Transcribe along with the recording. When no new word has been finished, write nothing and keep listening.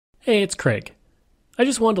Hey, it's Craig. I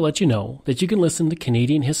just wanted to let you know that you can listen to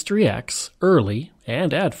Canadian History X early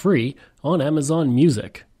and ad-free on Amazon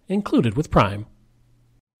Music, included with Prime.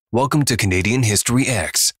 Welcome to Canadian History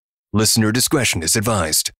X. Listener discretion is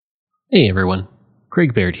advised. Hey everyone,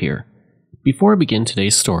 Craig Baird here. Before I begin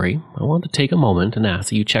today's story, I want to take a moment and ask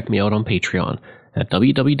that you check me out on Patreon at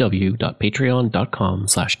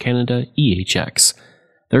www.patreon.com/CanadaEHX.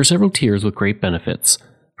 There are several tiers with great benefits,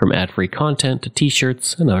 from ad-free content to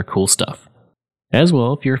t-shirts and other cool stuff. As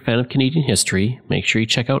well, if you're a fan of Canadian history, make sure you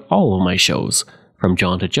check out all of my shows, from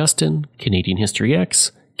John to Justin, Canadian History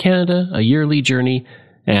X, Canada, A Yearly Journey,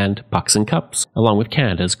 and Pucks and Cups, along with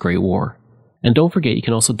Canada's Great War. And don't forget you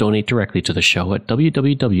can also donate directly to the show at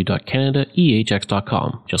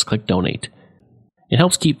www.canadaehx.com. Just click donate. It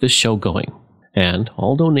helps keep this show going. And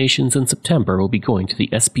all donations in September will be going to the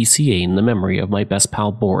SPCA in the memory of my best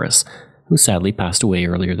pal Boris, who sadly passed away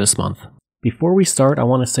earlier this month. Before we start, I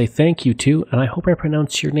want to say thank you to, and I hope I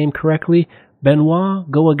pronounced your name correctly, Benoit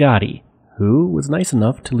Goagati, who was nice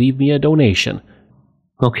enough to leave me a donation.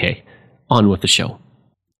 Okay, on with the show.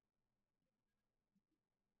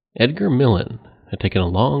 Edgar Millen had taken a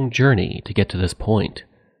long journey to get to this point.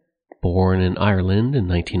 Born in Ireland in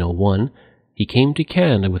 1901, he came to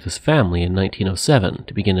Canada with his family in 1907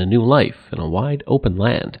 to begin a new life in a wide open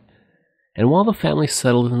land. And while the family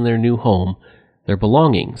settled in their new home, their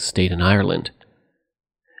belongings stayed in Ireland.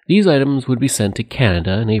 These items would be sent to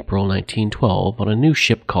Canada in April 1912 on a new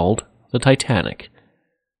ship called the Titanic.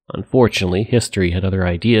 Unfortunately, history had other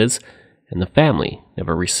ideas, and the family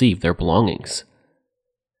never received their belongings.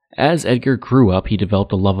 As Edgar grew up, he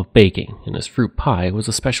developed a love of baking, and his fruit pie was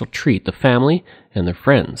a special treat the family and their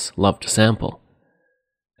friends loved to sample.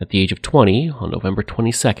 At the age of 20, on November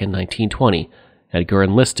 22, 1920, Edgar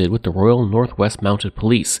enlisted with the Royal Northwest Mounted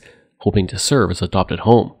Police, hoping to serve his adopted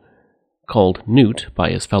home. Called Newt by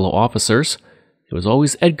his fellow officers, it was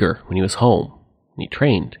always Edgar when he was home, and he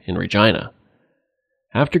trained in Regina.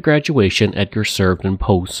 After graduation, Edgar served in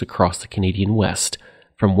posts across the Canadian West,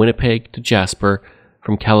 from Winnipeg to Jasper,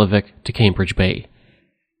 from Kalavik to Cambridge Bay.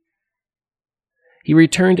 He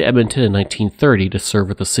returned to Edmonton in 1930 to serve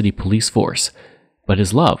with the city police force, but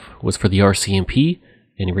his love was for the RCMP,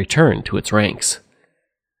 and he returned to its ranks.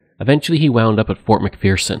 Eventually he wound up at Fort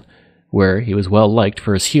McPherson, where he was well liked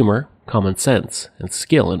for his humor, common sense, and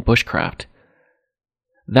skill in bushcraft.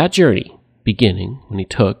 That journey, beginning when he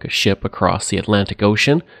took a ship across the Atlantic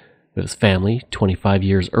Ocean with his family 25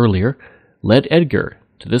 years earlier, led Edgar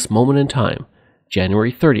to this moment in time,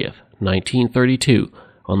 January 30th, 1932,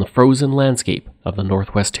 on the frozen landscape of the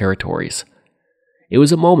Northwest Territories. It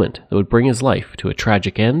was a moment that would bring his life to a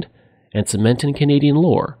tragic end and cement in Canadian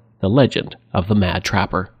lore the legend of the Mad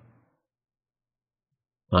Trapper.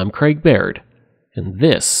 I'm Craig Baird, and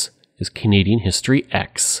this is Canadian History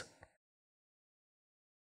X.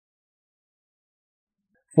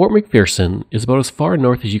 Fort McPherson is about as far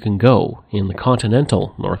north as you can go in the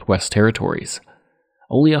continental Northwest Territories.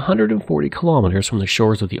 Only 140 kilometers from the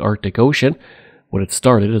shores of the Arctic Ocean, what had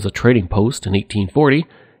started as a trading post in 1840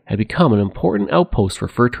 had become an important outpost for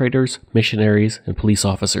fur traders, missionaries, and police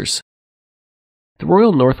officers. The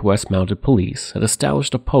Royal Northwest Mounted Police had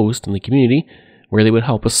established a post in the community where they would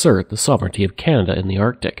help assert the sovereignty of Canada in the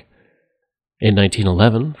Arctic. In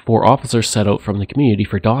 1911, 4 officers set out from the community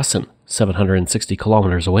for Dawson, 760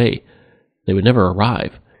 kilometers away. They would never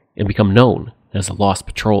arrive and become known as the Lost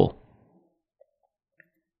Patrol.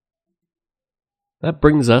 That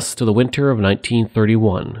brings us to the winter of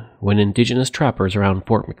 1931, when Indigenous trappers around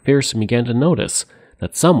Fort McPherson began to notice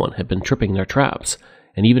that someone had been tripping their traps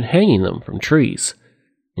and even hanging them from trees.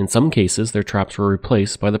 In some cases, their traps were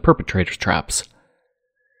replaced by the perpetrator's traps.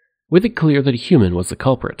 With it clear that a human was the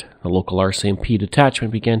culprit, the local RCMP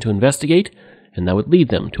detachment began to investigate, and that would lead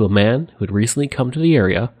them to a man who had recently come to the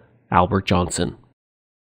area, Albert Johnson.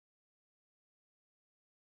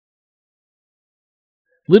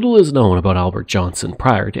 Little is known about Albert Johnson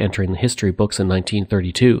prior to entering the history books in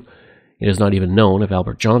 1932. It is not even known if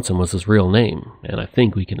Albert Johnson was his real name, and I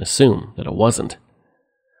think we can assume that it wasn't.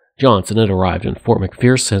 Johnson had arrived in Fort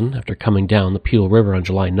McPherson after coming down the Peel River on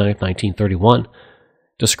July 9, 1931.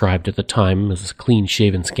 Described at the time as a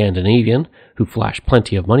clean-shaven Scandinavian who flashed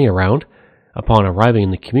plenty of money around, upon arriving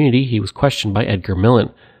in the community he was questioned by Edgar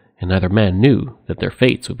Millen, and neither man knew that their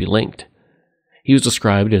fates would be linked. He was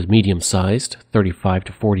described as medium-sized, 35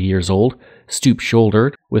 to 40 years old,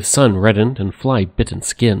 stoop-shouldered, with sun-reddened and fly-bitten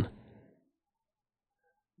skin.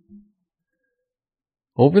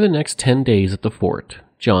 Over the next 10 days at the fort,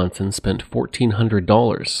 Johnson spent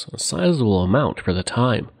 $1,400, a sizable amount for the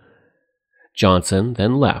time. Johnson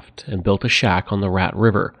then left and built a shack on the Rat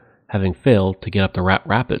River, having failed to get up the Rat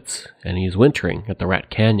Rapids, and he was wintering at the Rat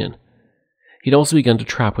Canyon. He'd also begun to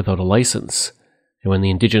trap without a license, and when the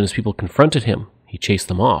indigenous people confronted him, he chased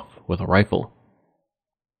them off with a rifle.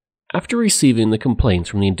 After receiving the complaints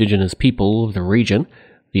from the indigenous people of the region,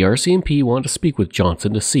 the RCMP wanted to speak with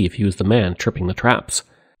Johnson to see if he was the man tripping the traps.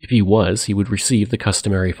 If he was, he would receive the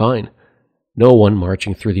customary fine. No one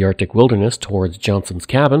marching through the Arctic wilderness towards Johnson's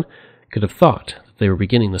cabin could have thought that they were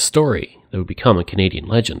beginning the story that would become a Canadian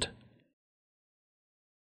legend.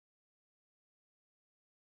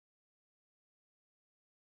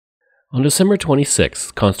 On December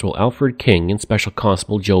 26th, Constable Alfred King and Special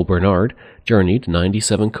Constable Joe Bernard journeyed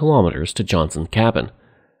 97 kilometers to Johnson's cabin.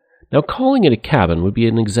 Now, calling it a cabin would be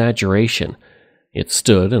an exaggeration. It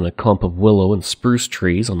stood in a clump of willow and spruce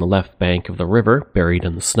trees on the left bank of the river, buried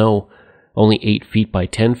in the snow. Only 8 feet by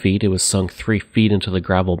 10 feet, it was sunk 3 feet into the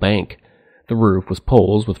gravel bank. The roof was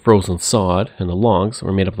poles with frozen sod, and the logs that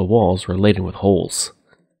were made of the walls were laden with holes.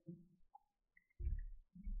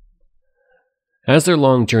 As their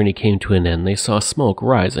long journey came to an end, they saw smoke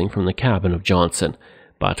rising from the cabin of Johnson,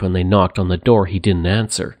 but when they knocked on the door, he didn't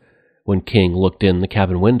answer. When King looked in the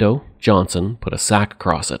cabin window, Johnson put a sack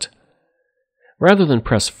across it. Rather than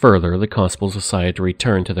press further, the constables decided to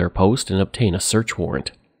return to their post and obtain a search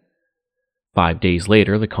warrant. 5 days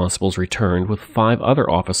later, the constables returned with 5 other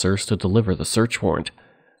officers to deliver the search warrant.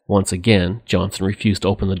 Once again, Johnson refused to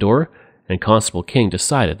open the door, and Constable King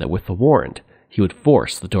decided that with the warrant, he would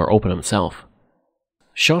force the door open himself.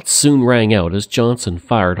 Shots soon rang out as Johnson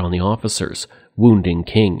fired on the officers, wounding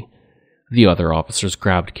King. The other officers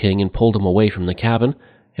grabbed King and pulled him away from the cabin,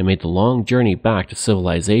 and made the long journey back to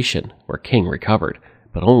civilization, where King recovered,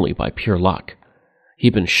 but only by pure luck.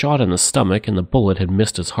 He'd been shot in the stomach, and the bullet had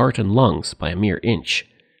missed his heart and lungs by a mere inch.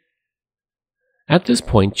 At this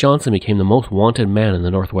point, Johnson became the most wanted man in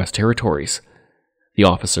the Northwest Territories. The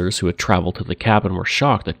officers who had traveled to the cabin were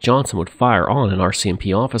shocked that Johnson would fire on an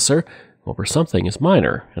RCMP officer over something as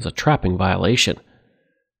minor as a trapping violation.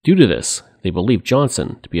 Due to this, they believed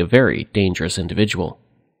Johnson to be a very dangerous individual.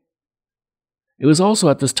 It was also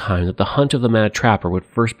at this time that the hunt of the Mad Trapper would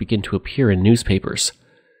first begin to appear in newspapers.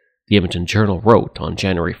 The Edmonton Journal wrote on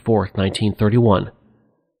January 4, 1931,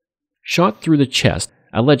 "Shot through the chest,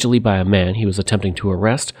 allegedly by a man he was attempting to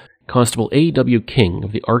arrest, Constable A.W. King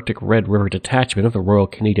of the Arctic Red River Detachment of the Royal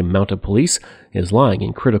Canadian Mounted Police is lying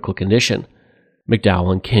in critical condition.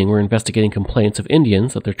 McDowell and King were investigating complaints of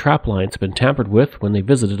Indians that their trap lines had been tampered with when they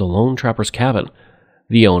visited a lone trapper's cabin.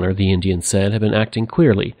 The owner, the Indian said, had been acting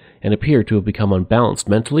queerly and appeared to have become unbalanced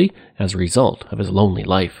mentally as a result of his lonely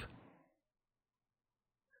life."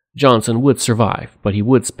 Johnson would survive, but he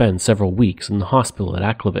would spend several weeks in the hospital at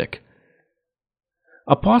Aklavik.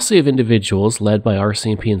 A posse of individuals led by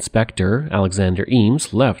RCMP Inspector Alexander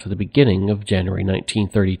Eames left at the beginning of January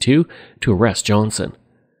 1932 to arrest Johnson.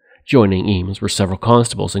 Joining Eames were several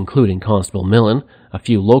constables, including Constable Millen, a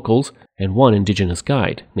few locals, and one Indigenous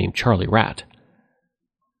guide named Charlie Rat.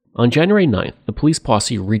 On January 9th, the police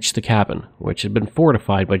posse reached the cabin, which had been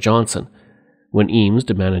fortified by Johnson. When Eames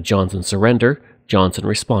demanded Johnson surrender, Johnson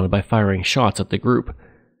responded by firing shots at the group.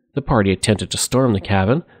 The party attempted to storm the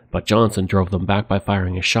cabin, but Johnson drove them back by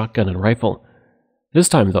firing a shotgun and rifle. This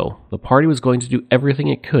time, though, the party was going to do everything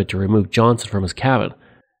it could to remove Johnson from his cabin.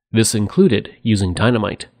 This included using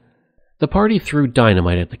dynamite. The party threw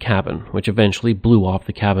dynamite at the cabin, which eventually blew off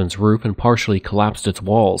the cabin's roof and partially collapsed its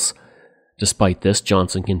walls. Despite this,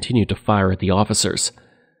 Johnson continued to fire at the officers.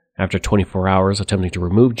 After 24 hours attempting to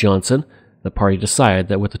remove Johnson, the party decided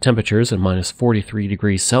that with the temperatures at minus 43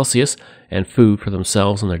 degrees Celsius and food for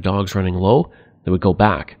themselves and their dogs running low, they would go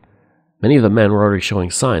back. Many of the men were already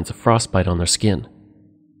showing signs of frostbite on their skin.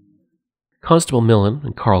 Constable Millen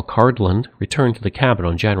and Carl Cardland returned to the cabin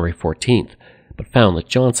on January 14th, but found that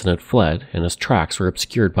Johnson had fled and his tracks were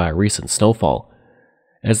obscured by a recent snowfall.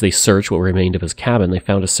 As they searched what remained of his cabin, they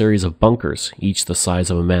found a series of bunkers, each the size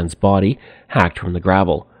of a man's body, hacked from the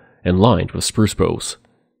gravel, and lined with spruce boughs.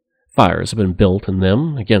 Fires had been built in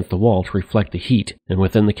them against the wall to reflect the heat, and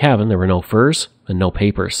within the cabin there were no furs and no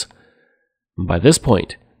papers. By this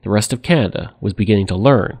point, the rest of Canada was beginning to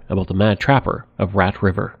learn about the Mad Trapper of Rat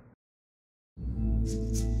River.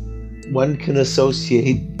 One can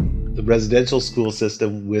associate the residential school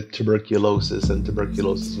system with tuberculosis and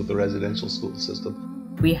tuberculosis with the residential school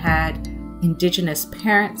system. We had Indigenous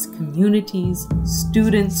parents, communities,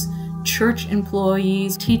 students, church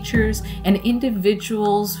employees, teachers, and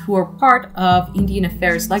individuals who are part of Indian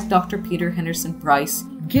affairs like Dr. Peter Henderson Price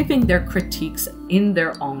giving their critiques in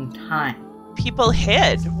their own time. people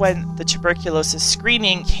hid when the tuberculosis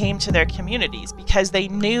screening came to their communities because they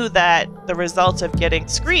knew that the result of getting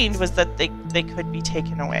screened was that they could be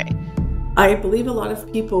taken away. I believe a lot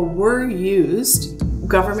of people were used,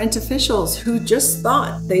 government officials who just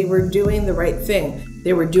thought they were doing the right thing.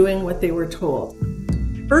 They were doing what they were told.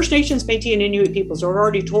 First Nations, Métis, and Inuit peoples are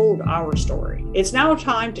already told our story. It's now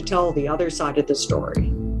time to tell the other side of the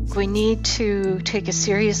story. We need to take a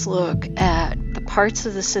serious look at the parts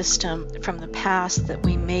of the system from the past that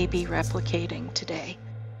we may be replicating today.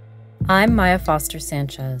 I'm Maya Foster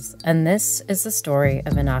Sanchez, and this is the story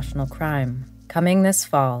of a national crime. Coming this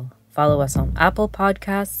fall. Follow us on Apple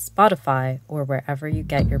Podcasts, Spotify, or wherever you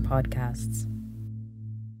get your podcasts.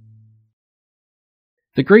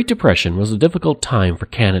 The Great Depression was a difficult time for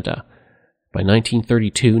Canada. By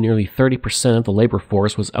 1932, nearly 30% of the labor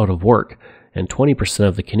force was out of work, and 20%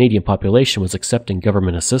 of the Canadian population was accepting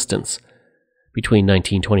government assistance. Between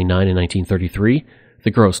 1929 and 1933,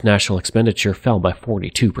 the gross national expenditure fell by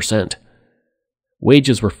 42%.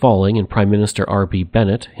 Wages were falling, and Prime Minister R.B.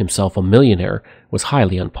 Bennett, himself a millionaire, was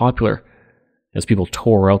highly unpopular. As people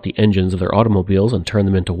tore out the engines of their automobiles and turned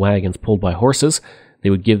them into wagons pulled by horses, they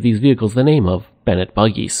would give these vehicles the name of Bennett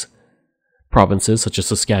buggies. Provinces such as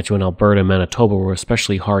Saskatchewan, Alberta, and Manitoba were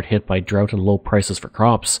especially hard hit by drought and low prices for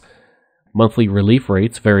crops. Monthly relief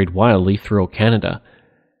rates varied wildly throughout Canada.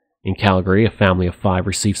 In Calgary, a family of 5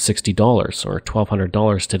 received $60 or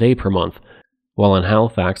 $1,200 today per month, while in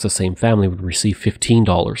Halifax the same family would receive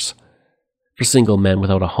 $15. For single men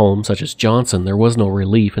without a home such as Johnson, there was no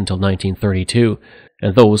relief until 1932,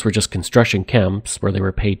 and those were just construction camps where they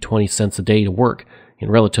were paid 20 cents a day to work in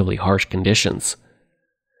relatively harsh conditions.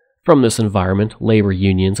 From this environment, labor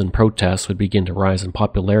unions and protests would begin to rise in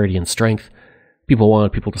popularity and strength. People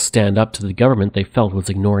wanted people to stand up to the government they felt was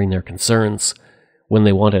ignoring their concerns. When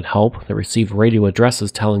they wanted help, they received radio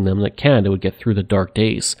addresses telling them that Canada would get through the dark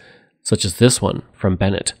days, such as this one from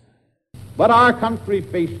Bennett. But our country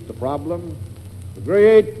faced the problem. The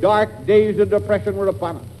great dark days of depression were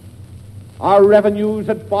upon us. Our revenues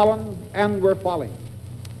had fallen and were falling.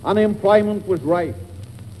 Unemployment was rife.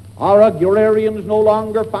 Our agrarians no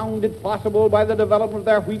longer found it possible by the development of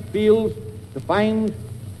their wheat fields to find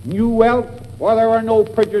new wealth, for there were no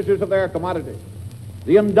purchasers of their commodities.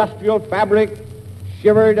 The industrial fabric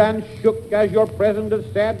shivered and shook, as your president has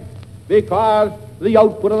said, because the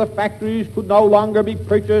output of the factories could no longer be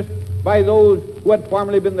purchased by those who had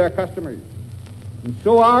formerly been their customers. And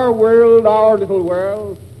so our world, our little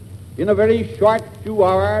world, in a very short few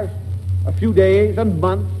hours, a few days and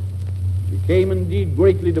months, became indeed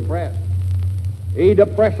greatly depressed. A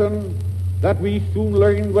depression that we soon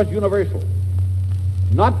learned was universal,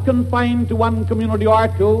 not confined to one community or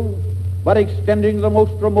two, but extending to the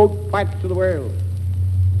most remote parts of the world,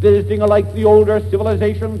 visiting alike the older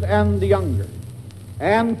civilizations and the younger,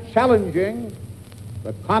 and challenging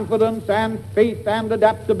the confidence and faith and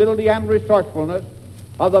adaptability and resourcefulness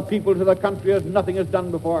of the peoples of the country as nothing has done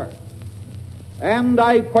before. And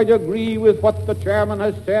I quite agree with what the chairman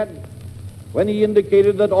has said when he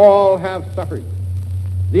indicated that all have suffered.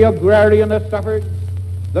 The agrarian has suffered,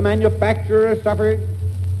 the manufacturer has suffered,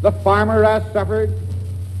 the farmer has suffered,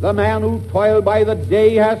 the man who toiled by the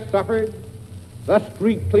day has suffered, the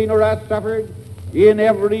street cleaner has suffered. In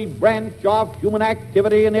every branch of human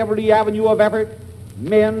activity, in every avenue of effort,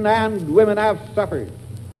 men and women have suffered.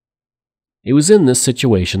 It was in this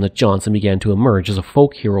situation that Johnson began to emerge as a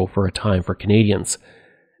folk hero for a time for Canadians.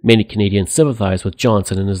 Many Canadians sympathized with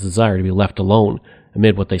Johnson in his desire to be left alone,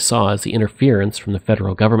 amid what they saw as the interference from the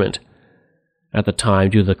federal government. At the time,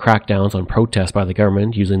 due to the crackdowns on protests by the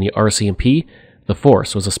government using the RCMP, the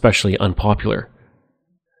force was especially unpopular.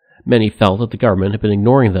 Many felt that the government had been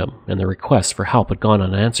ignoring them, and their requests for help had gone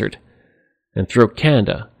unanswered. And throughout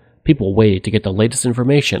Canada, people waited to get the latest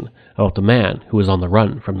information about the man who was on the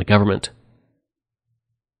run from the government.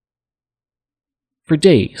 For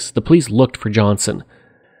days, the police looked for Johnson.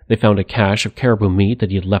 They found a cache of caribou meat that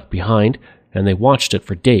he had left behind, and they watched it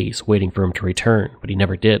for days, waiting for him to return, but he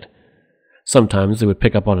never did. Sometimes they would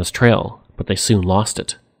pick up on his trail, but they soon lost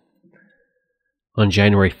it. On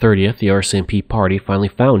January 30th, the RCMP party finally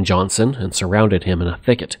found Johnson and surrounded him in a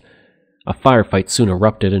thicket. A firefight soon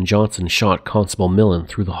erupted, and Johnson shot Constable Millen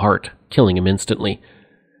through the heart, killing him instantly.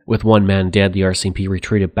 With one man dead, the RCMP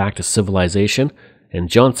retreated back to civilization, and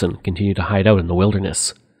Johnson continued to hide out in the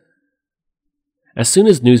wilderness. As soon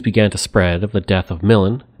as news began to spread of the death of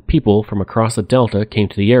Millen, people from across the Delta came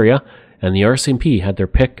to the area, and the RCMP had their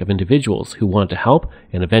pick of individuals who wanted to help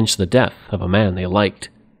and avenge the death of a man they liked.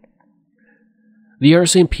 The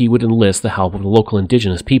RCMP would enlist the help of the local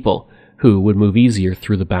Indigenous people, who would move easier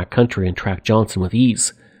through the back country and track Johnson with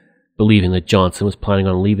ease. Believing that Johnson was planning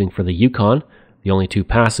on leaving for the Yukon, the only two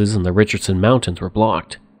passes in the Richardson Mountains were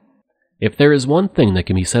blocked. If there is one thing that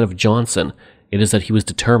can be said of Johnson, it is that he was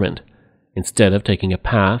determined. Instead of taking a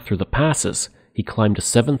path through the passes, he climbed a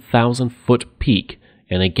 7,000-foot peak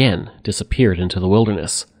and again disappeared into the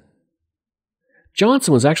wilderness.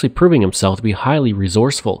 Johnson was actually proving himself to be highly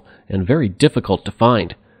resourceful and very difficult to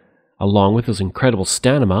find. Along with his incredible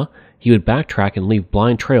stamina, he would backtrack and leave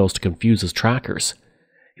blind trails to confuse his trackers.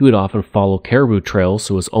 He would often follow caribou trails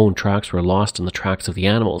so his own tracks were lost in the tracks of the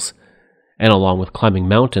animals. And along with climbing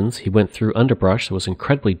mountains, he went through underbrush that was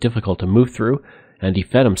incredibly difficult to move through, and he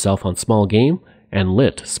fed himself on small game and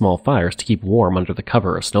lit small fires to keep warm under the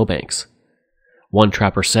cover of snowbanks. One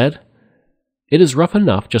trapper said, "It is rough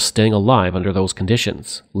enough just staying alive under those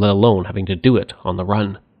conditions, let alone having to do it on the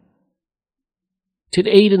run." To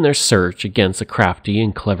aid in their search against the crafty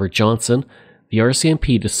and clever Johnson, the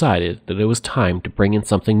RCMP decided that it was time to bring in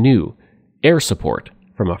something new, air support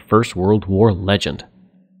from a First World War legend.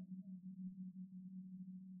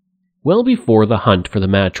 Well before the hunt for the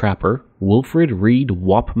Mad Trapper, Wilfred Reed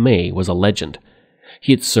Wap May was a legend.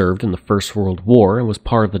 He had served in the First World War and was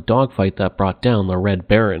part of the dogfight that brought down the Red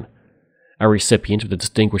Baron. A recipient of the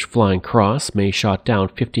Distinguished Flying Cross, May shot down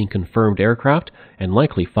 15 confirmed aircraft and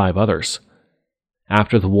likely 5 others.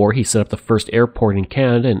 After the war, he set up the first airport in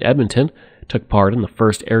Canada in Edmonton, took part in the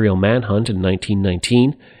first aerial manhunt in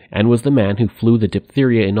 1919, and was the man who flew the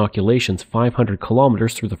diphtheria inoculations 500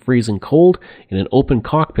 kilometers through the freezing cold in an open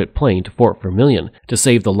cockpit plane to Fort Vermilion to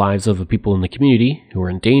save the lives of the people in the community who were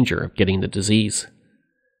in danger of getting the disease.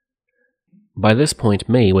 By this point,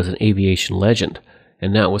 May was an aviation legend,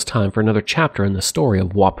 and now it was time for another chapter in the story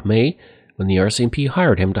of Wap May when the RCMP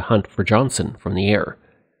hired him to hunt for Johnson from the air.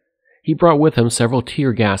 He brought with him several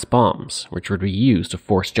tear gas bombs, which would be used to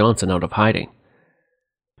force Johnson out of hiding.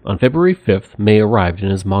 On February 5th, May arrived in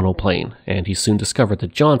his monoplane, and he soon discovered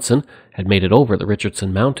that Johnson had made it over the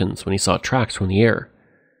Richardson Mountains when he saw tracks from the air.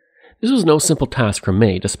 This was no simple task for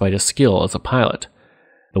May, despite his skill as a pilot.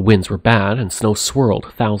 The winds were bad, and snow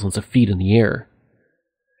swirled thousands of feet in the air.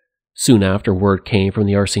 Soon after, word came from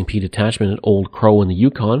the RCMP detachment at Old Crow in the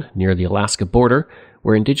Yukon, near the Alaska border,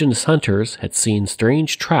 where indigenous hunters had seen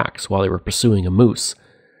strange tracks while they were pursuing a moose.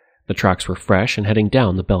 The tracks were fresh and heading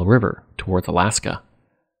down the Bell River towards Alaska.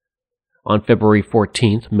 On February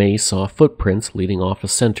 14th, May saw footprints leading off the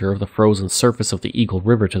center of the frozen surface of the Eagle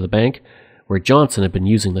River to the bank, where Johnson had been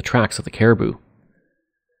using the tracks of the caribou.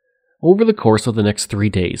 Over the course of the next 3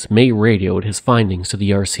 days, May radioed his findings to the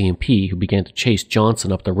RCMP, who began to chase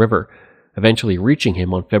Johnson up the river, eventually reaching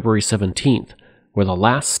him on February 17th, where the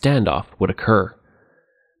last standoff would occur.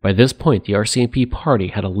 By this point, the RCMP party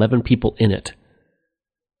had 11 people in it.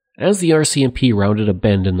 As the RCMP rounded a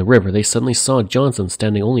bend in the river, they suddenly saw Johnson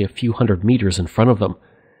standing only a few hundred meters in front of them.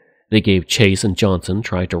 They gave chase, and Johnson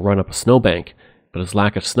tried to run up a snowbank, but his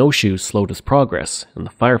lack of snowshoes slowed his progress, and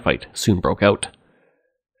the firefight soon broke out.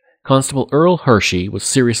 Constable Earl Hershey was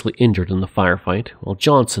seriously injured in the firefight, while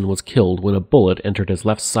Johnson was killed when a bullet entered his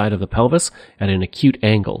left side of the pelvis at an acute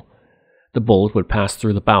angle. The bullet would pass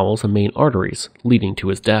through the bowels and main arteries, leading to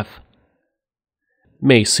his death.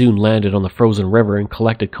 May soon landed on the frozen river and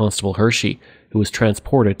collected Constable Hershey, who was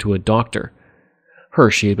transported to a doctor.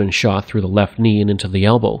 Hershey had been shot through the left knee and into the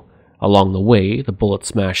elbow. Along the way, the bullet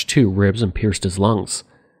smashed 2 ribs and pierced his lungs.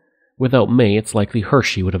 Without May, it's likely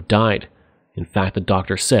Hershey would have died. In fact, the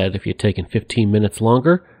doctor said if he had taken 15 minutes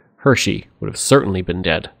longer, Hershey would have certainly been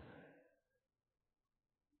dead.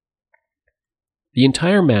 The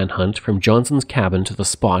entire manhunt from Johnson's cabin to the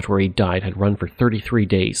spot where he died had run for 33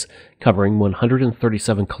 days, covering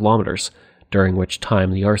 137 kilometers, during which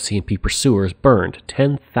time the RCMP pursuers burned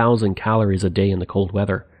 10,000 calories a day in the cold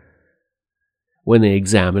weather. When they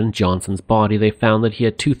examined Johnson's body, they found that he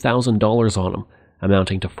had $2,000 on him,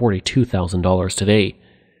 amounting to $42,000 today.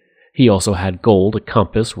 He also had gold, a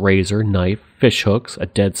compass, razor, knife, fish hooks, a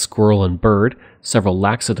dead squirrel and bird, several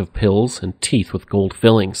laxative pills, and teeth with gold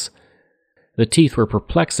fillings. The teeth were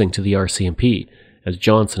perplexing to the RCMP, as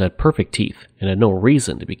Johnson had perfect teeth and had no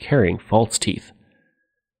reason to be carrying false teeth.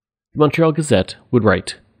 The Montreal Gazette would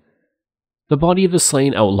write, "The body of the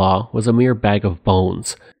slain outlaw was a mere bag of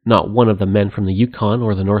bones. Not one of the men from the Yukon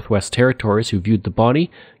or the Northwest Territories who viewed the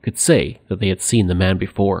body could say that they had seen the man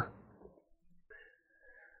before."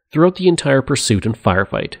 Throughout the entire pursuit and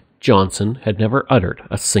firefight, Johnson had never uttered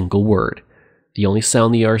a single word. The only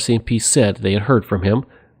sound the RCMP said they had heard from him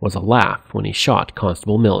was a laugh when he shot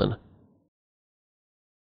Constable Millen.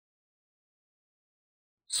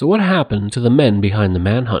 So what happened to the men behind the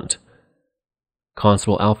manhunt?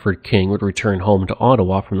 Constable Alfred King would return home to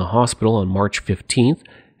Ottawa from the hospital on March 15th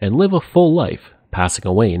and live a full life, passing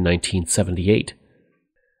away in 1978.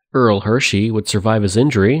 Earl Hershey would survive his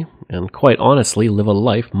injury, and quite honestly live a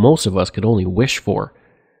life most of us could only wish for.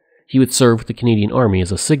 He would serve with the Canadian Army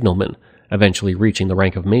as a signalman, eventually reaching the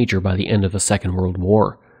rank of major by the end of the Second World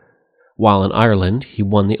War. While in Ireland, he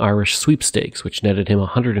won the Irish sweepstakes, which netted him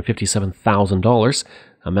 $157,000,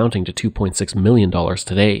 amounting to $2.6 million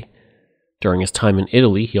today. During his time in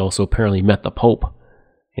Italy, he also apparently met the Pope.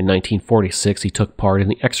 In 1946, he took part in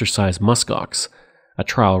the exercise muskox, a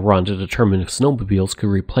trial run to determine if snowmobiles could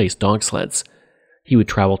replace dog sleds. He would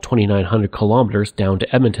travel 2,900 kilometers down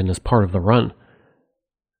to Edmonton as part of the run.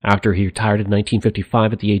 After he retired in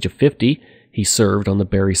 1955 at the age of 50, he served on the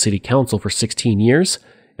Barrie City Council for 16 years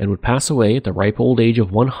and would pass away at the ripe old age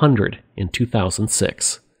of 100 in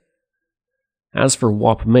 2006. As for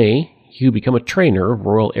Wap May, he would become a trainer of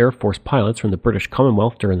Royal Air Force pilots from the British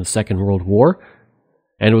Commonwealth during the Second World War,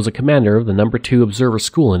 and was a commander of the No. 2 Observer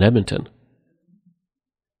School in Edmonton.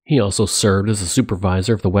 He also served as a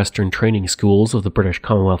supervisor of the Western Training Schools of the British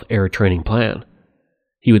Commonwealth Air Training Plan.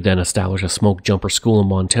 He would then establish a smoke jumper school in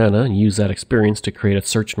Montana and use that experience to create a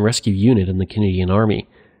search and rescue unit in the Canadian Army.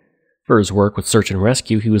 For his work with search and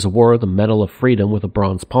rescue, he was awarded the Medal of Freedom with a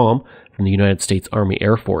bronze palm from the United States Army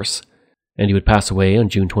Air Force, and he would pass away on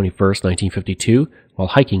June 21, 1952, while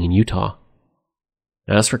hiking in Utah.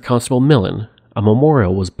 As for Constable Millen, a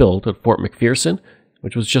memorial was built at Fort McPherson,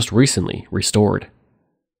 which was just recently restored.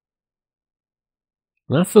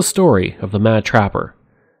 That's the story of the Mad Trapper.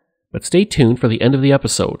 But stay tuned for the end of the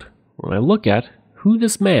episode, when I look at who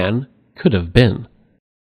this man could have been.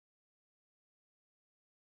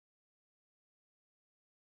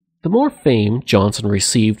 The more fame Johnson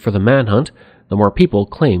received for the manhunt, the more people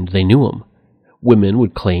claimed they knew him. Women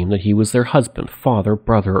would claim that he was their husband, father,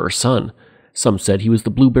 brother, or son. Some said he was the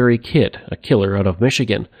Blueberry Kid, a killer out of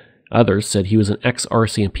Michigan. Others said he was an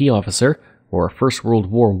ex-RCMP officer or a First World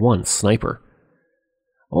War I sniper.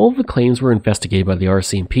 All of the claims were investigated by the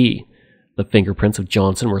RCMP. The fingerprints of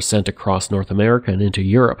Johnson were sent across North America and into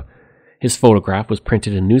Europe. His photograph was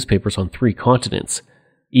printed in newspapers on 3 continents.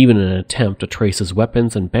 Even an attempt to trace his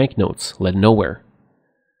weapons and banknotes led nowhere.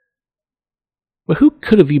 But who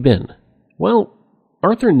could have he been? Well,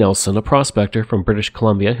 Arthur Nelson, a prospector from British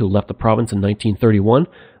Columbia who left the province in 1931,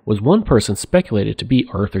 was one person speculated to be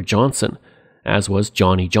Arthur Johnson, as was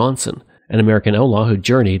Johnny Johnson, an American outlaw who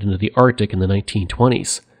journeyed into the Arctic in the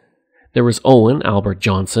 1920s. There was Owen Albert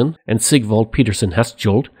Johnson and Sigvald Peterson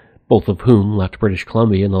Hestjold, both of whom left British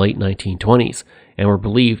Columbia in the late 1920s and were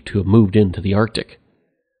believed to have moved into the Arctic.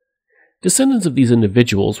 Descendants of these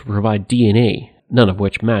individuals would provide DNA, none of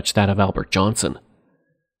which matched that of Albert Johnson.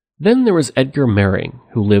 Then there was Edgar Mehring,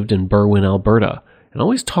 who lived in Berwyn, Alberta, and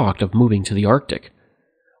always talked of moving to the Arctic.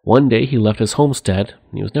 One day he left his homestead,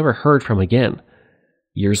 and he was never heard from again.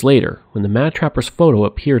 Years later, when the Mad Trapper's photo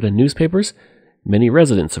appeared in newspapers, many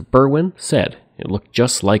residents of Berwyn said it looked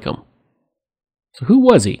just like him. So who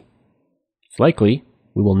was he? It's likely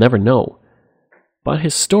we will never know, but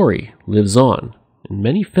his story lives on in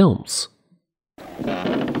many films.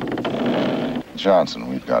 Johnson,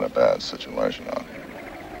 we've got a bad situation out here.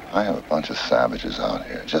 I have a bunch of savages out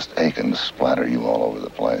here just aching to splatter you all over the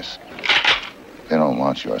place. They don't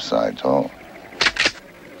want your side told.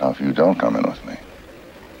 Now, if you don't come in with me,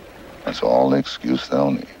 that's all the excuse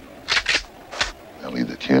they'll need. They'll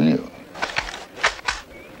either kill you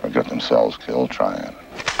or get themselves killed trying.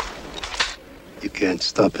 You can't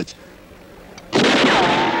stop it.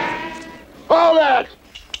 Hold it!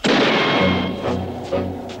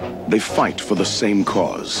 They fight for the same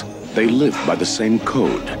cause. They live by the same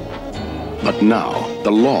code. But now,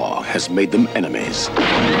 the law has made them enemies.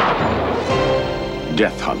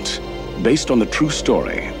 Death Hunt, based on the true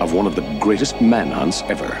story of one of the greatest manhunts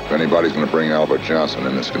ever. If anybody's gonna bring Albert Johnson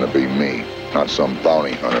in, it's gonna be me, not some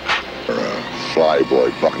bounty hunter or a fly boy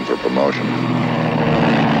bucking for promotion.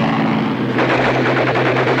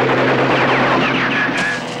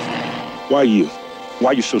 Why you?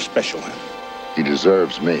 Why you so special? He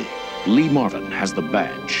deserves me. Lee Marvin has the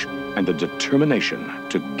badge and the determination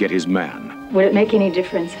to get his man. Would it make any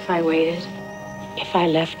difference if I waited? If I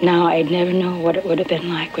left now, I'd never know what it would have been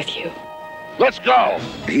like with you. Let's go!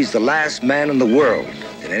 He's the last man in the world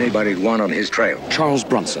that anybody'd want on his trail. Charles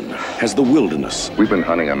Brunson has the wilderness. We've been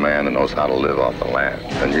hunting a man that knows how to live off the land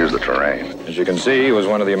and use the terrain. As you can see, he was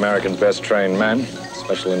one of the Americans' best trained men.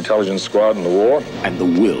 Special intelligence squad in the war. And the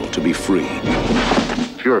will to be free.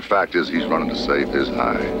 Pure fact is he's running to save his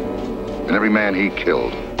hide. And every man he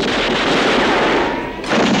killed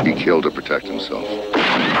to protect himself.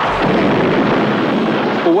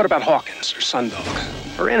 Well, what about Hawkins or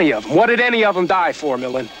Sundog? Or any of them? What did any of them die for,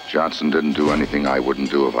 Millen? Johnson didn't do anything I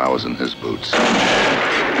wouldn't do if I was in his boots. If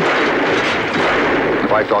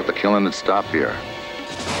I thought the killing had stopped here,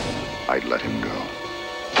 I'd let him go.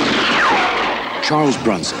 Charles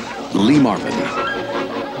Bronson, Lee Marvin,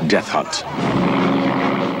 Death Hunt.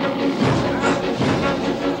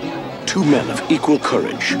 Two men of equal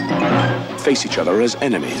courage face each other as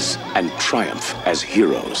enemies and triumph as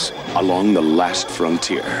heroes along the last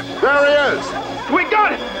frontier. There he is! We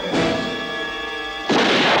got him!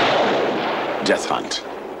 Death Hunt.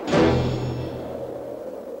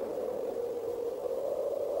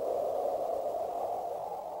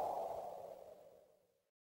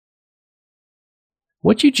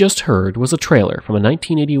 What you just heard was a trailer from a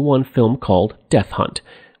 1981 film called Death Hunt,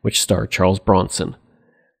 which starred Charles Bronson.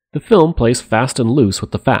 The film plays fast and loose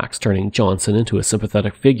with the facts, turning Johnson into a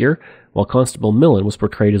sympathetic figure, while Constable Millen was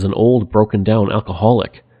portrayed as an old, broken-down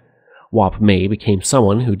alcoholic. Wap May became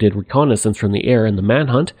someone who did reconnaissance from the air in the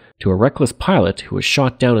manhunt, to a reckless pilot who was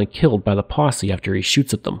shot down and killed by the posse after he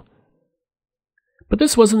shoots at them. But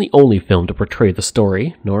this wasn't the only film to portray the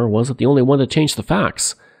story, nor was it the only one to change the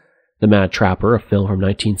facts. The Mad Trapper, a film from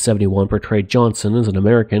 1971, portrayed Johnson as an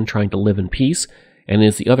American trying to live in peace, and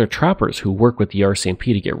as the other trappers who work with the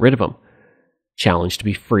RCMP to get rid of him. Challenged to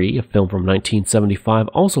be Free, a film from 1975,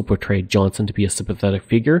 also portrayed Johnson to be a sympathetic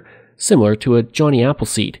figure, similar to a Johnny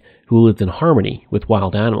Appleseed, who lived in harmony with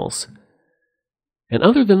wild animals. And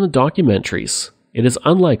other than the documentaries, it is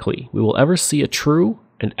unlikely we will ever see a true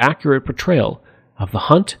and accurate portrayal of the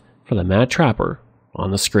hunt for the Mad Trapper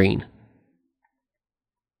on the screen.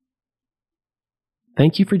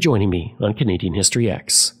 Thank you for joining me on Canadian History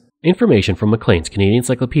X. Information from Maclean's Canadian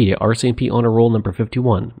Encyclopedia, RCMP Honor Roll number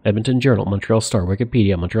 51, Edmonton Journal, Montreal Star,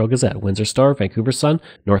 Wikipedia, Montreal Gazette, Windsor Star, Vancouver Sun,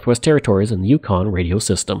 Northwest Territories, and the Yukon Radio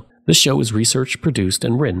System. This show is researched, produced,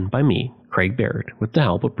 and written by me, Craig Baird, with the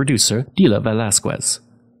help of producer Dila Velasquez.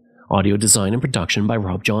 Audio design and production by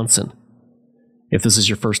Rob Johnson. If this is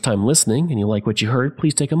your first time listening and you like what you heard,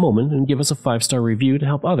 please take a moment and give us a 5-star review to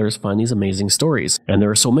help others find these amazing stories, and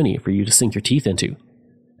there are so many for you to sink your teeth into.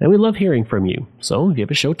 And we love hearing from you, so if you have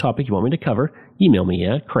a show topic you want me to cover, email me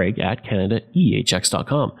at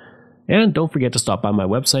craig@canadaehx.com. And don't forget to stop by my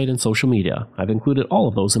website and social media. I've included all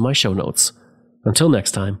of those in my show notes. Until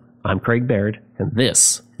next time, I'm Craig Baird, and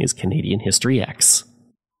this is Canadian History X.